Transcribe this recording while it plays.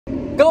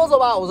跟我走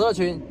吧，我是乐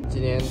群，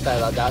今天带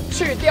大家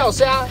去钓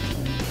虾。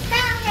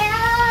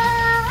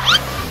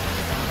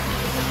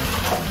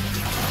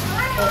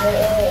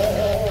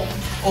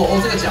哦，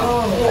这个奖！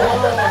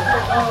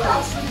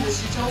大师你的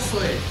洗脚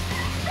水。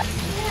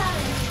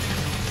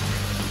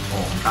哦，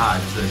大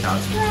人吃得下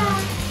去。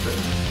对。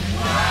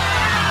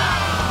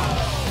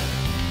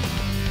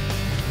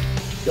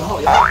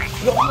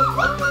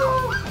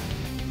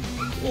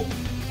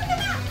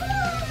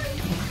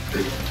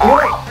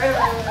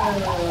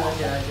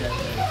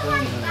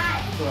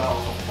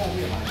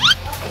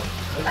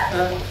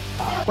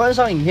观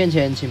赏影片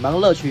前，请帮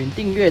乐群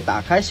订阅、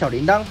打开小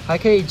铃铛，还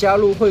可以加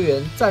入会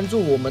員赞助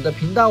我们的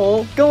频道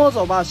哦。跟我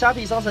走吧，虾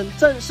皮商城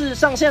正式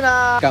上线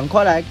啦！赶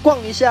快来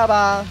逛一下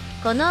吧。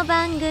この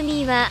番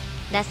組は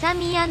ラサ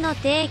ミヤの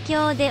提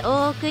供で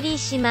お送り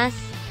します。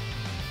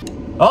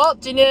好，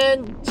今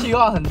天企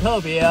划很特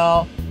别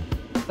哦。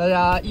大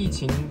家疫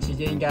情期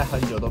间应该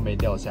很久都没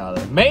钓虾了，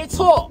没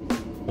错，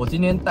我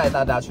今天带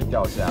大家去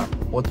钓虾，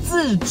我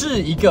自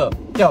制一个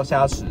钓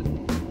虾池。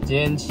今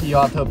天企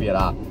划特别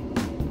啦。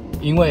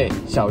因为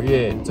小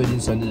月最近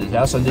生日，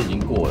她生日已经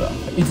过了，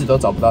一直都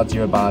找不到机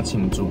会帮她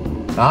庆祝。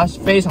然后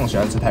她非常喜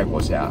欢吃泰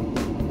国虾，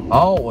然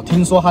后我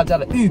听说她家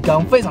的浴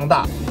缸非常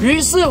大，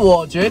于是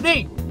我决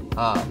定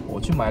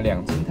我去买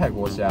2斤泰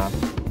国虾，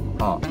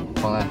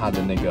放在她的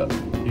那个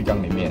浴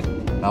缸里面，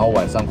然后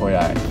晚上回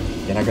来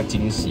给她个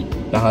惊喜，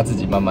让她自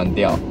己慢慢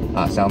钓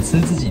想吃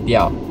自己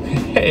钓，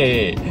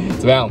嘿嘿，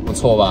怎么样？不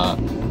错吧？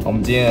我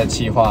们今天的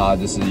企划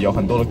就是有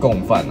很多的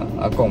共犯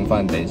共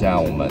犯等一下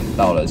我们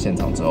到了现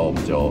场之后，我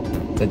们就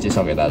再介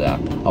绍给大家。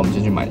好，我们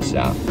先去买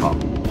虾。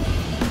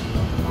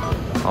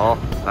好，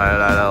来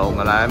了，我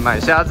们来买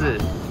虾子。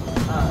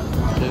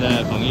现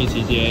在防疫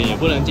期间也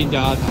不能进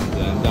钓虾场，只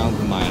能这样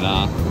子买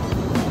啦。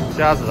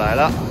虾子来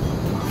了。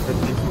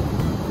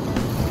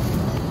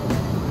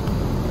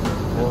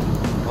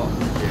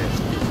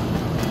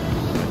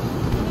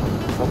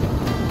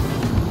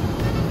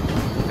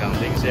2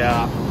斤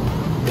虾。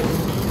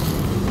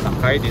打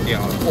开一点点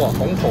好了，哇，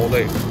红头的。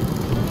你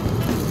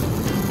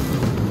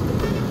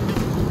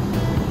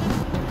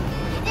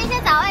自己去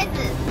找位置。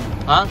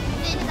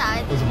自己去找位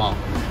置。为什么？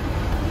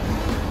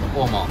为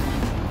什么？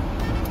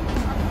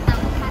找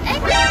不开。为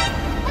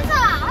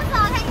什么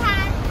可以开？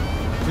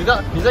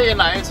你在演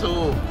哪一出？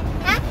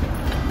谁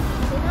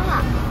说的？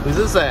你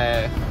是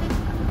谁？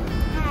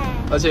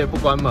而且不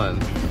关门。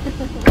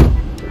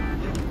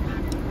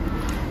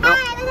嗨，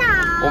大家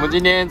好。我们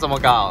今天怎么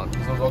搞？你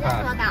说说看。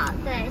怎么搞？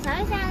对，小月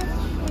现在是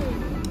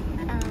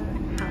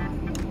好，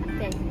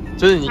对，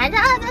就是你。还在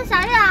2跟小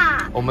月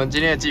啊。我们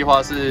今天的计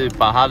划是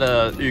把他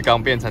的浴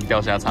缸变成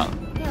钓虾场。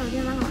对，我觉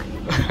得蛮好玩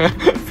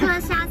的。除了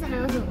虾子还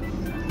有什么？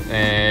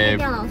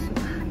钓老鼠。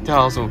钓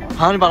老鼠？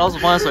你把老鼠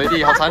放在水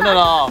里，好残忍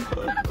哦。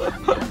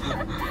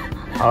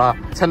好了，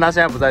趁他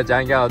现在不在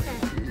家，应该有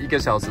1个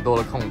小时多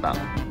的空档。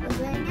我觉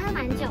得应该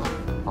蛮久的。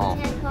哦，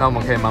那我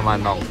们可以慢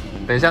慢弄。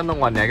等一下弄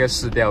完，你还可以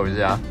试钓一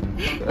下。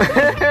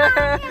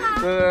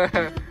对，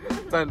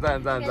赞。开始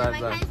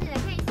了，可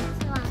以先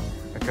吃吗？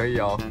可以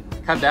哦，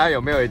看等一下有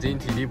没有已经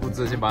体力不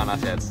支，先把它拿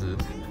起来吃。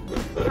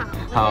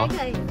好，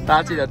可以。大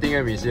家记得订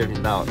阅米西的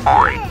频道。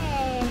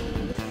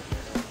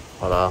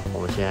好了，我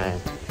们现在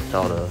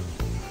到了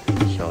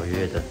小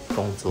月的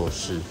工作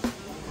室，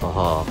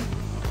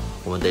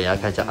我们等一下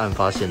看一下案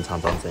发现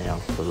场长怎样。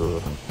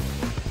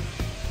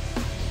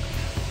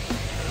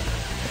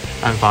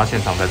案发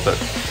现场在这。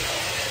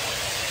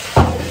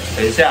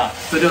等一下，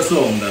这就是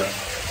我们的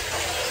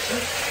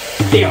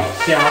钓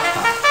虾场。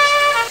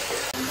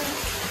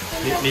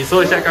你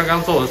说一下刚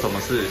刚做了什么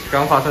事？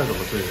刚刚发生什么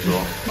事？你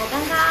说。我刚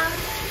刚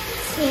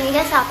请一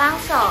个小帮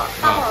手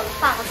帮我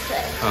放水。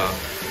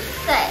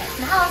对，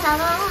然后我想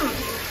说，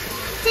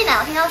进来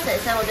我听到水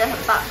声，我觉得很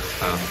棒。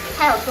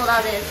他有做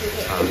到这个事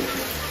情。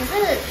可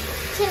是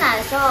进来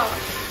的时候，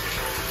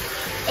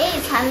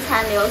一潺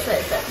潺流水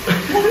声。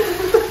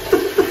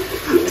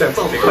讲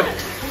重点快点。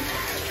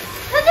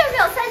那就没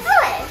有塞住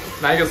哎。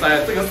哪一个塞？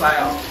这个塞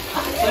啊。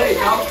所以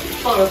刚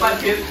放了半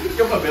天，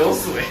根本没有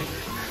水。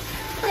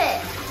对，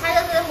它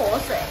就是活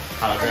水。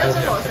好了，它就是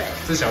活水。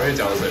是小月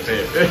缴的水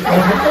费。我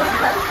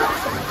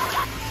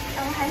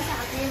很少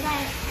直接在，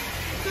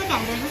这感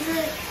觉就是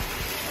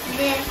直接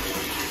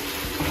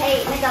可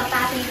以那个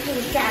BBQ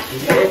下，直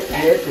接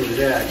煮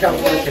的，跳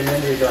过前面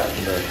这段。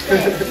对，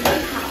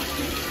好。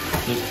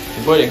你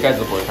不会连盖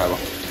子不会开吧？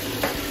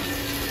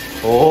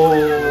哦。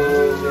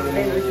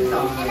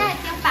现在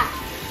先把。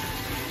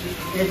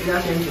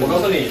我告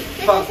诉你，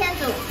先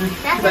煮，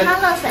然后先放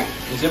热水。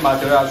你先把它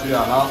丢下去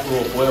啊，然后如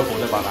果不会活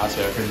再把它拿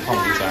起来，可以放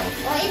冰箱。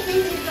我一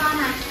直抓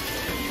它。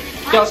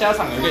钓虾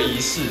场有一个仪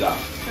式啊，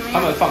他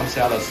们放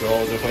虾的时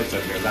候就会整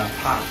个这样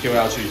啪丢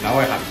下去，然后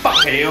会喊棒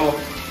黑哦，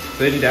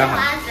所以你等一下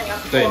喊，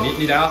对你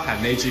等一下要喊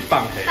那句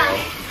棒黑哦。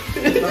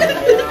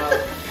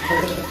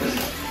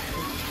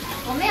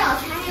我没有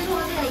参与过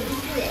这个仪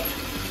式哎，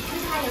就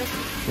是他有。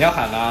你要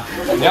喊啊，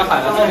你要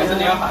喊啊，重点是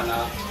你要喊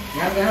啊。你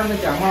要跟他们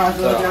讲话的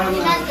时候，让他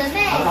们准备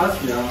好好死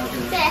哦。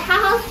对，好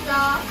好死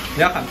哦。你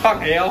要喊棒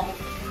黑哦。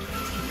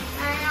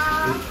来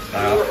哦。来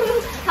哦。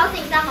好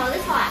紧张哦，这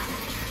出来。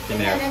尽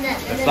量。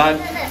3、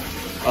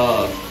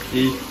2、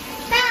1。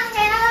上给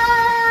喽！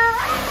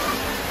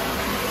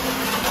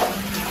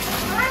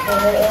哦，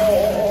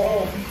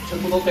全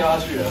部都掉下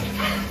去了。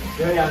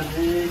有2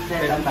只在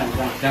砧板上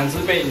，2只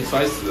被你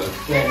摔死了。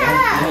对，你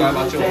来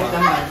把它救吗？在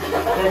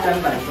砧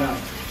板上。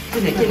快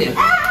点，快点！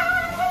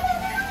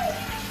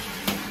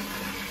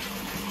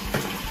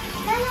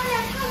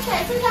水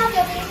是不是要丢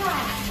冰块？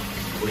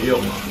不用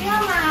啊。不用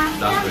吗？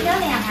这样比较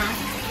凉啊。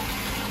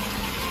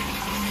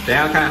等一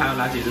下看还有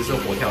哪几只是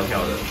活跳跳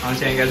的，他们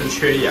现在应该是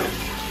缺氧。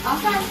哦，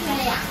算缺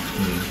氧。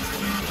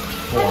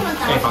哇，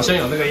好像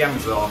有那个样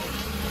子哦。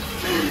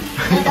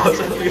好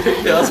像那个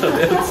标准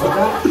的样子。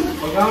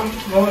我刚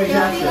摸了一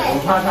下水，我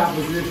怕它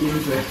不是冰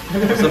水。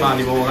是吗？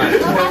你摸摸看。我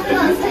刚喝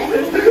了水，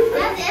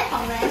然后直接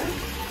红了。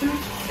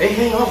它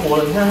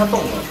活了，你看它动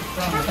了。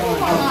它复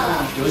活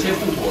了。有一些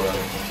复活了。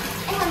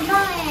很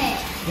棒哎。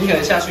你可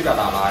能下去给它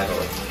打拉的。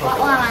哇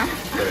吗？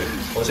对，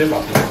我先把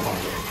冰箱放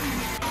着。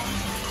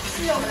是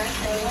我们的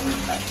水温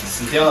粉。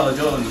死掉了你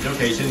就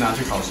可以先拿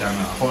去烤箱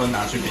了，或者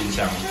拿去冰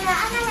箱。对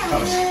啊，那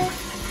2只。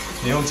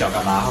你用脚给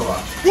它拉后啊！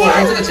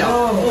哇，这个脚！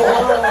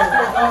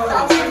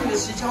哇，你的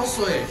洗脚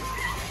水，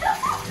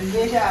直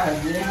接下，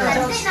直接下。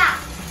冷静啦，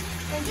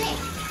冷静。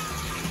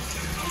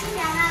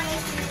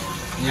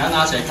你要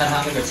拿起来看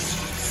它那个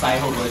鳃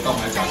会不会动，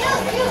还是脚会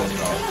不会动，知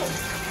道吗？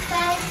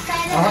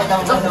然后动，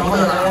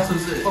是不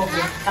是？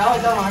它会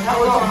动吗？它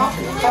会动吗？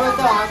它会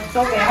动啊！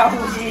都给它呼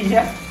吸一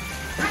下。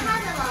那它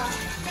怎么？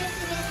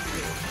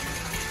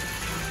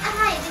啊，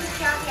它已经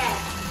飘起来了。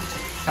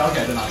挑起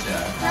来就拿起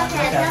来，飘起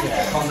来这样子。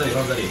放这里，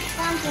放这里。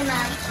这样子吗？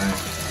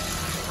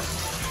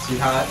其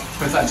他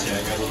会站起来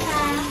应该都。它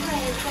会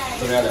在。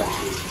这边要2只。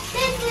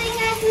这只应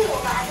该是我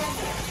把它这样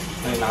子。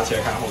那你拿起来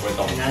看会不会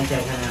动？你拿起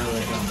来看它会不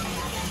会动？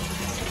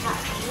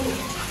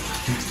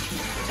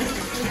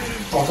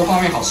哦，这画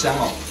面好香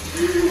哦！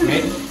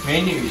美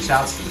女与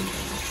虾池。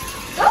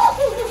它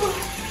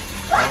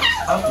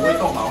不会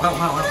动吧？我看，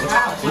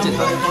我检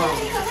查一下。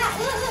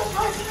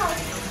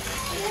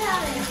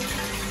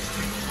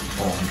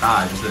哦，很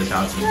大一只的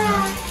虾子。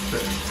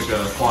对，这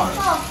个挂了。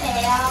好肥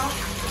哦。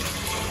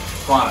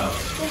挂了。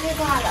这是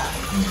挂了。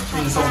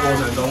运送过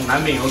程中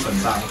难免有损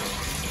伤。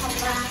好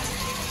吧。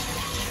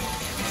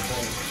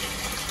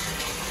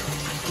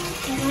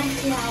没关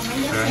系啊，我们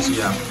就。没关系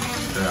啊。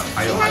对啊，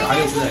还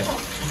有只哎。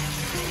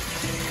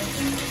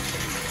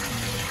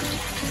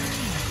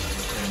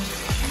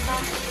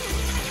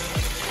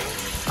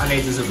那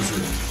一只是不是？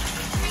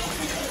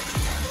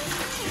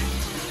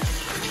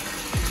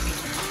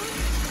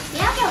不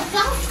要给我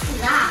装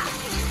死啊！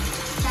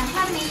想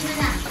看妹真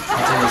的。真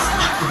的死。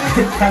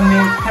看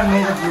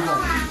妹的部分。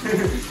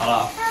好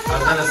了，他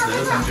真的死了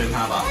就成全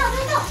他吧。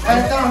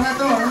哎，动了，它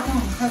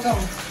动了。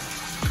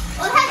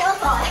我差点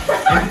走哎。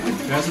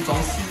原来是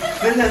装死。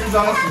真的是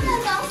装死。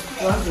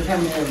装死看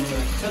妹的部分。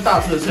那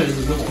大只的确实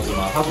是活着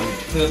吗？它怎么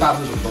那个大只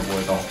怎么都不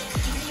会动？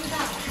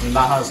你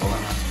拉他的手看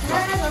看。拉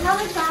他手，他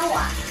会抓我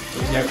啊。应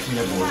该不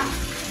会。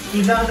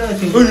你知道这个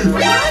情况？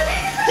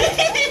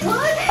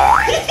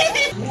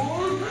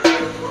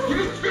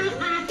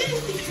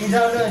你知道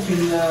乐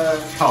群的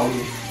套路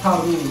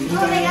应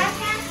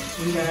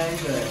该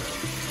对，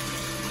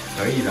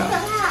可以的，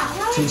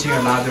轻轻的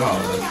拉就好了。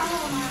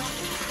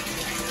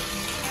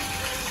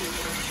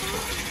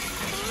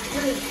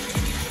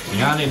你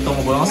看那动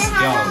物不要死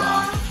掉了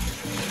吧？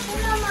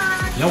真的吗？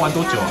你要玩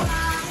多久啊？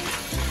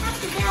它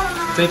死掉了吗？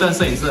这一段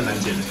摄影是很难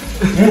剪的。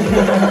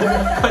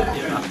快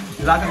点啊！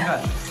你拉看看。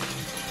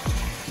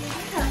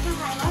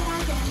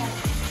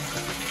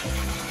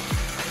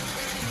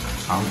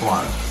好像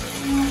挂了。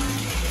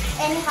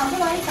哎，你好不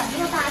容易长这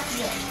么大只。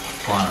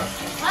挂了。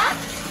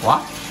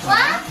哇，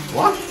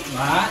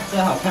这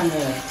好看的。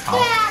对啊，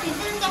你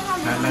这是在看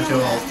什么？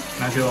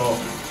那就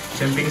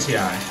先冰起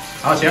来，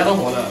好，其他都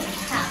活的。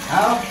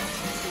好。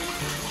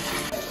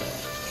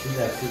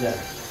吃的。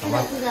好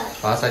吧。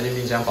把它塞进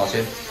冰箱保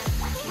鲜。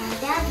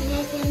等下直接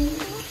先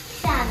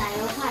下奶油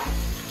块。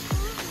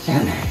下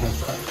奶油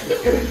块。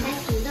开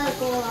始热锅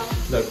喽。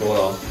热锅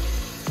喽。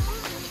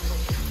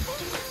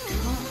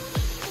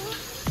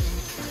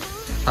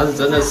它是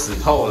真的死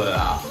透了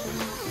啦！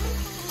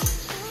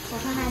我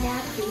怕大家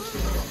出血。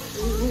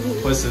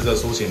会死者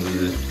苏醒是不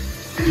是？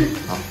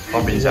好，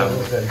放冰箱。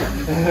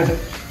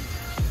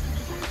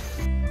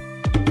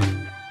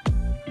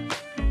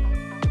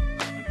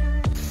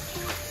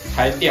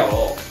开掉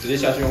喽，直接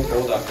下去用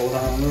勾的勾它。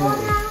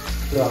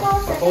对啊，把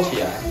它勾起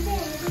来。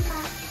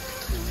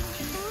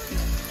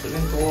随便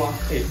勾啊！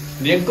哎，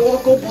连勾都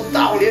勾不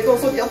到，连跟我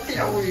说你要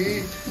钓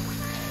鱼。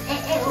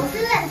哎，我是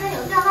认真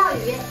有钓到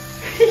鱼。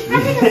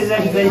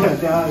认真有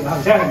钓到鱼，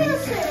好像。它这个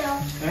水流。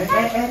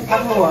它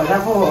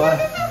复活了。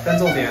但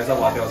重点还是要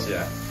把它钓起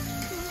来。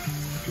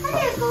它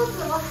这个钩子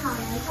我好难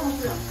控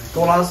制哦。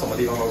勾拉什么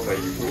地方都可以，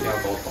不一定要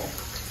勾头。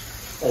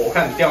哦，我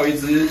看你钓一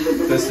只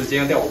的时间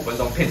要钓5分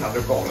钟，片长就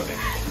够了呢。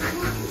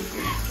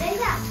等一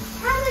下，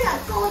它这个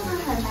钩子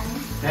很难。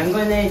难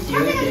怪那一集有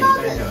点干扰。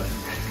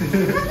它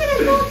这个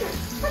钩子，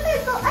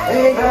哎，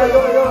有。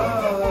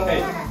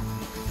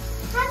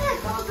它这个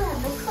钩子很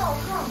不受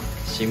控。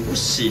行不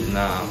行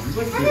啊？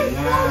不行它是钩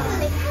啊！子，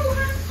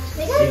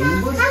你看它，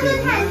它是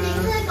太轻，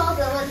是钩子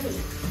的问题。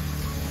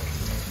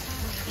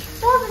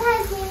钩子太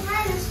轻，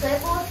它一直随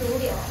波逐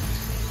流。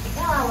要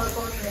玩我的钩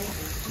子。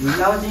你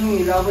捞金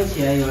鱼捞不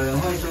起来，有人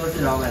会说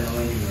是老板的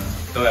问题吗？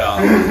对啊。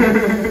他一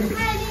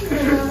定觉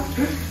得。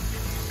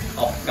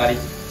哦，咖喱1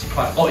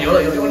块。哦，有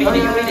了，用力一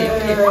点，用力一点。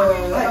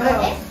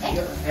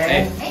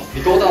哎，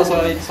你多到稍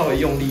微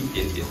用力一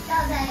点点。要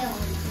再用力。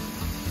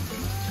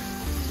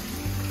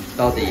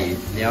到底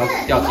你要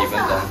钓几分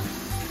钟？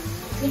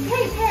你可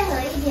以配合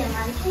一点吗？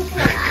你可以配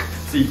合。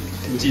自己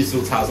技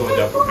术差，所以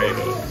就不配合。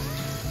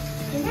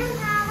你看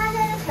他在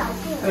那挑衅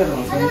我，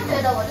他就觉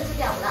得我就是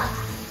钓不到他。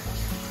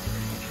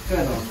各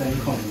种声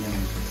控一样。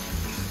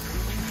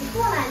你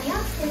过来，你要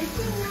前进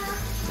啊！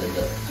真的。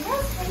你要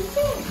前进。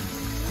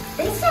等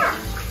一下，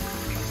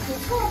你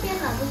错边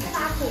了，不是拉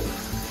虎。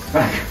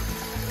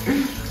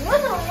你为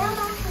什么要拉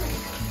虎？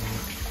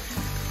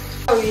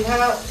钓鱼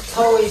它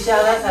抽一下，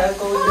它才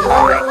勾住。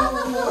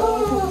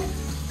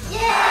耶！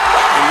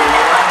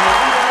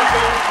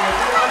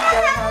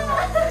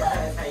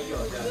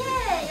耶，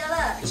有了。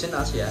你先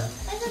拿起来。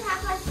但是它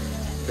快死了。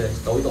对，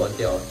抖一抖就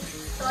掉了。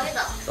抖一抖。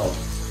抖。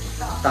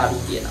大力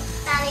点啊！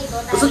大力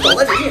多大？不是抖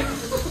在里面，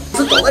不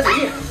是抖在里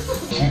面。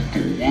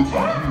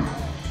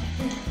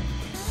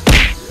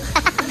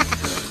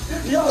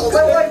你抖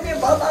在外面，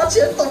把它拿起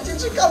来，抖进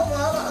去干嘛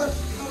啦？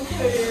好可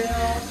怜哦。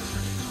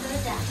真的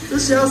假的？这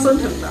虾生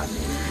很难。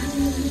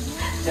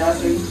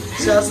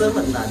虾生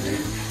很难。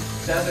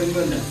虾生不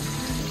能。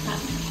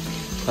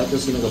他就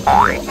是那个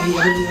朋友。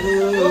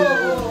哦，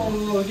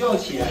又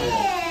起来了。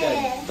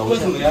耶！抖为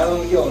什么要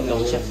用右呢？抖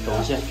一下，抖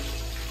一下。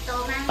抖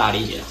吗？大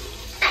力点。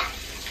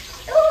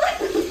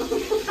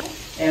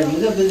哎，我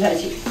们这不是才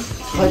去，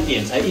快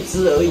点，才一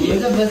只而已。我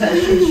们这不是才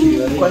去取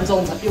而已。观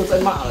众又在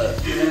骂了。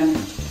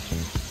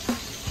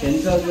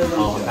全车就这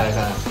么好，看一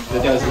看，再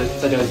钓一只，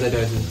再钓一只，再钓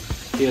一只，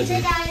第二只。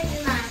再钓一只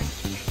吗？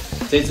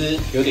这只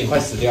有点快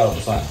死掉了，不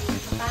算。好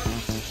吧。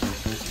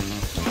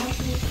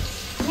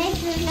那一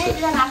只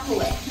在拉虎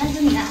哎，那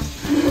是你啊。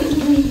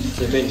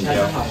随便你钓。下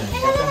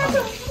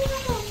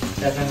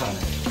山好了。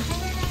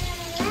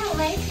来，我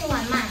们一起玩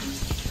嘛。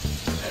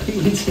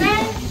一起。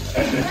来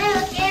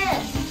again。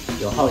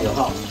有号。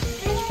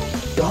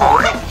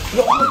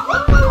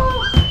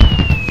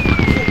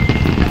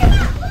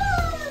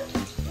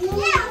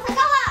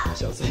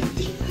小声一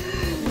点。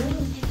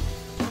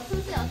我是不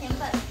是有天分？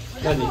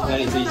那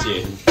你自己接。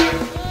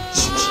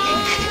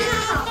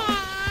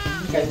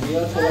感觉要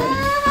脱。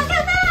好可怕！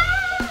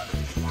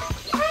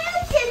他要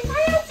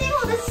剪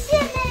我的线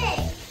呢！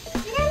你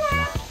看他。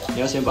你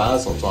要先把他的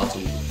手抓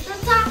住。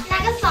抓哪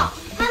个手？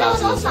他那么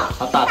多手。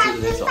他大只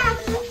的那手。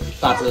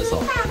大只的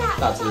手。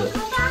大只的。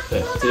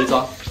对，直接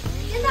抓。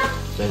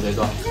对，直接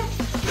抓。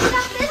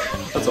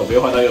他左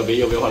边换到右边，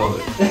右边换到左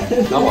边，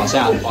然后往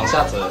下折。往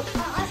下折。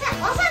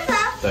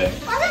对。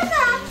往下折。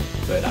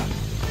对啦，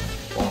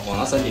往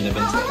他身体那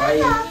边折。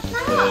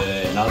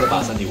对，然后再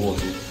把身体握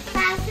住。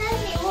把身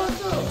体握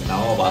住。然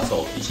后把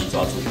手一起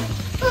抓住。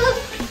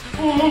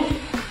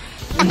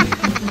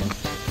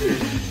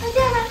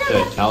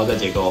对，然后再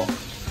结钩。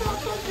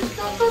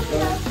钩子在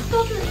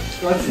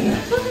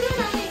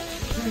哪里？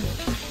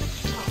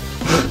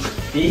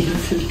第一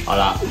次。好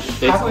啦，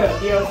他会有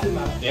第二次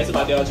吗？你还是把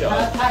它丢下去好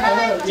了。他还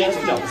会有今天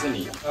主角不是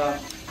你。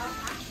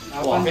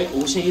哇，可以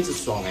无限一直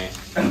爽哎。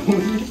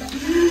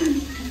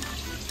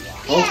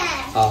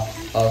好，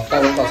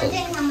大家到手。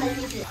健康的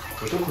日子。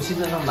我就不信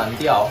这样难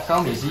钓，刚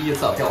刚美西也至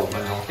少钓5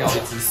分钟，钓一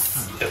只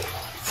死的。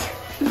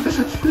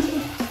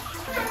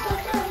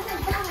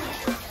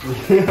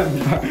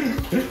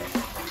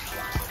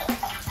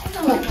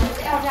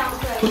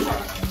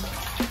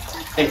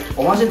哎，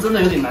我发现真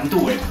的有点难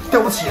度哎，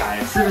钓不起来，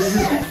是不是？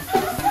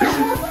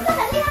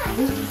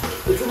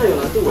真的有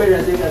难度。为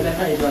了这个再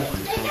看一段。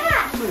你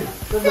看，是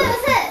不是？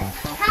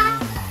哈。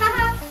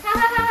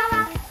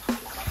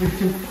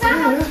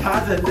爬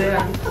成这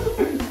样。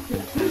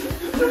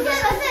是不是？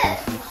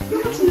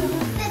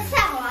在呛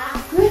我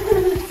啊！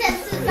现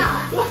制造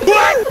啊！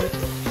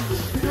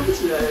钓不起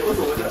来，为什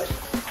么呢？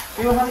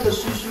因为它那个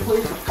须会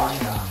一直翻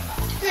啊。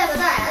对不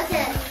对？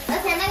而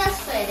且那个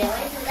水流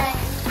一直在，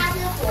它是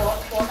活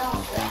动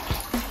水。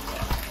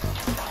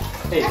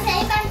而且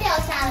一般钓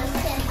虾的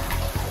线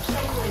都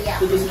不一样。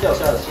这就是钓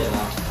虾的线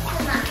啊。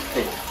是吗？哎，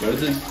有一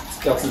只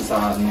钓自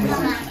杀，你们是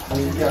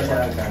钓虾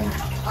的竿。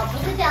哦，不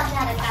是钓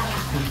虾的竿啊。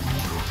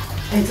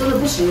哎，真的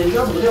不行，你知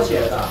道怎么钓起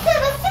来的？是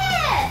不是？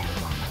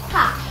好，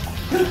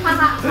哈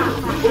哈。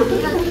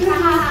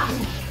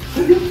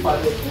烦了，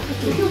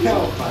太好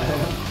烦了。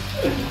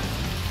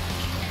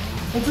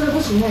哎，真的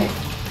不行哎。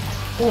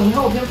哦，你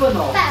好有天分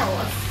哦。拜我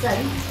神。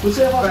不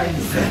是话，拜你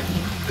神。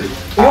起来。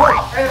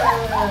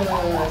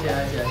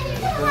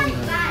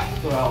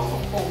对啊，我从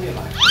后面来。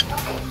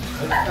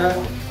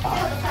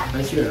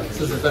回去了。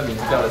事实证明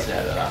是钓得起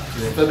来的啦，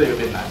真的有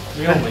点难，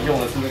因为我们用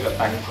的是那个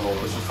单钩，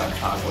不是三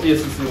叉钩，夜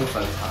市是用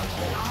三叉钩。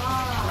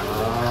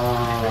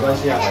没关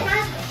系啊。而且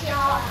它挑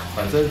啊。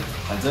反正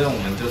我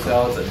们就是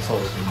要整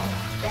寿星。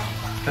对。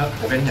那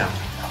我跟你讲，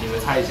你们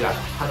猜一下，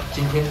他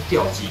今天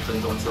钓几分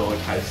钟之后会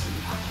开始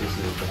就是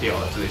不钓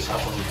了，直接下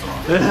手去抓。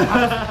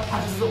他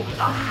就是我们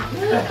大。我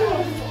觉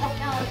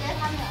得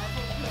他没有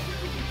做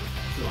骗。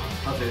是吗？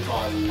他直接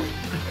抓了是不是？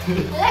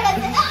我那个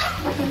真的。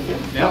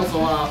你要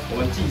说啊，我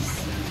们计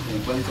时5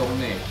分钟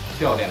内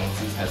钓2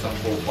只才算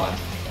过关，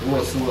如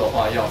果输的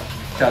话要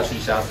下去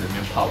虾池里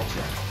面泡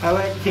脚。还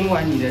会听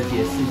完你的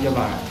解释就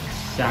把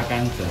虾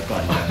竿折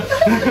断了。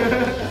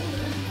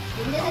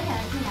你们这个可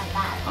能性蛮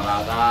大的。好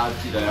啦，大家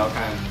记得要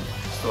看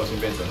寿星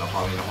被整的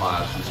画面的话，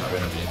去小月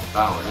那边。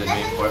当然我这边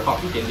我会放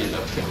一点点的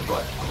片段，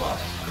好不好？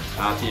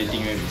大家记得订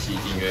阅米奇，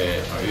订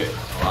阅小月，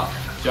好不好？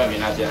希望你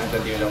们大家按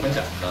赞、订阅、加分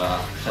享。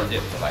下次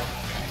见，拜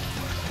拜。